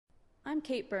I'm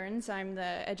Kate Burns. I'm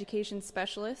the education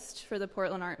specialist for the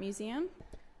Portland Art Museum.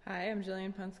 Hi, I'm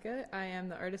Jillian Punska. I am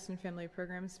the Artist and Family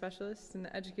Programs Specialist in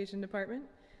the Education Department.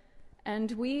 And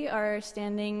we are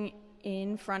standing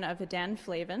in front of a Dan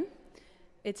Flavin.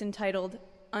 It's entitled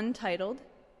Untitled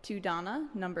to Donna,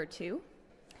 number 2.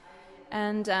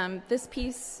 And this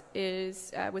piece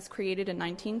was created in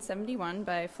 1971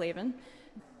 by Flavin,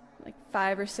 like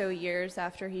 5 or so years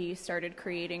after he started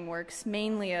creating works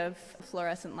mainly of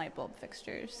fluorescent light bulb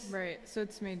fixtures. Right, so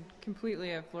it's made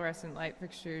completely of fluorescent light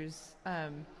fixtures,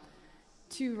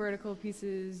 2 vertical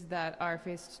pieces that are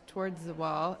faced towards the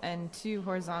wall and 2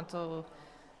 horizontal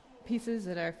pieces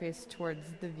that are faced towards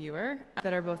the viewer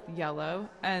that are both yellow,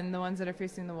 and the ones that are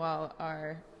facing the wall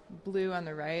are blue on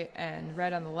the right and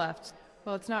red on the left.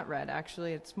 Well, it's not red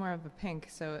actually, it's more of a pink,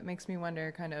 so it makes me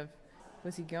wonder kind of,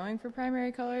 was he going for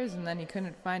primary colors and then he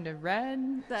couldn't find a red?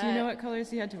 Do you know what colors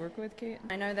he had to work with, Kate?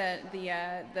 I know that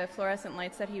the fluorescent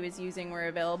lights that he was using were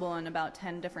available in about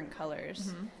 10 different colors.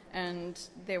 Mm-hmm. And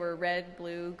they were red,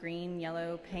 blue, green,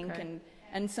 yellow, pink, okay.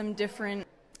 and some different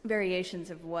variations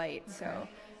of white. Okay. So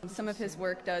some of his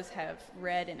work does have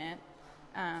red in it.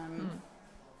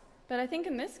 But I think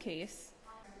in this case,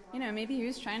 maybe he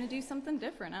was trying to do something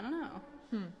different. I don't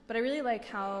know. But I really like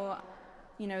how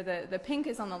the pink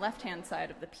is on the left-hand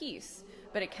side of the piece,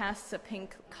 but it casts a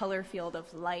pink color field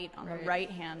of light on the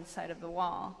right-hand side of the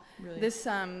wall. Really this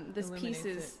piece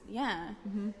is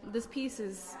this piece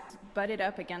is butted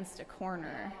up against a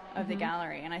corner of the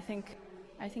gallery, and I think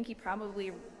he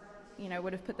probably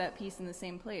would have put that piece in the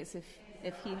same place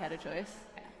if he had a choice.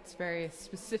 It's very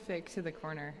specific to the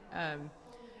corner,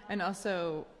 and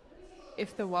also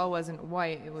if the wall wasn't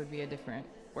white, it would be a different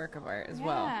work of art as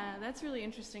well. Yeah, that's really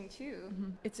interesting too.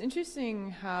 It's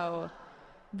interesting how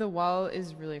the wall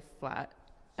is really flat.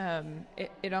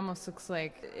 It almost looks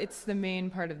like it's the main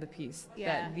part of the piece,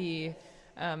 that the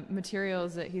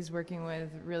materials that he's working with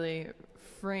really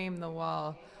frame the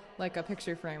wall like a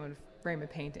picture frame would frame a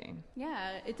painting.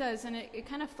 Yeah, it does, and it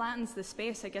kind of flattens the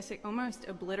space. I guess it almost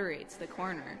obliterates the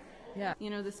corner. Yeah.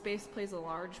 The space plays a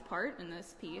large part in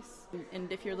this piece. And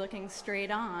if you're looking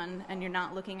straight on and you're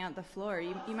not looking at the floor,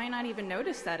 you might not even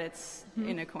notice that it's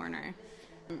in a corner.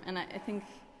 And I think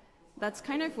that's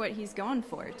kind of what he's going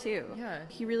for, too. Yeah.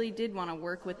 He really did want to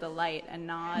work with the light and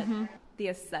not the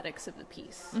aesthetics of the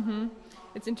piece.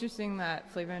 It's interesting that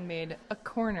Flavin made a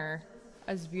corner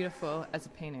as beautiful as a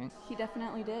painting. He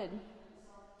definitely did.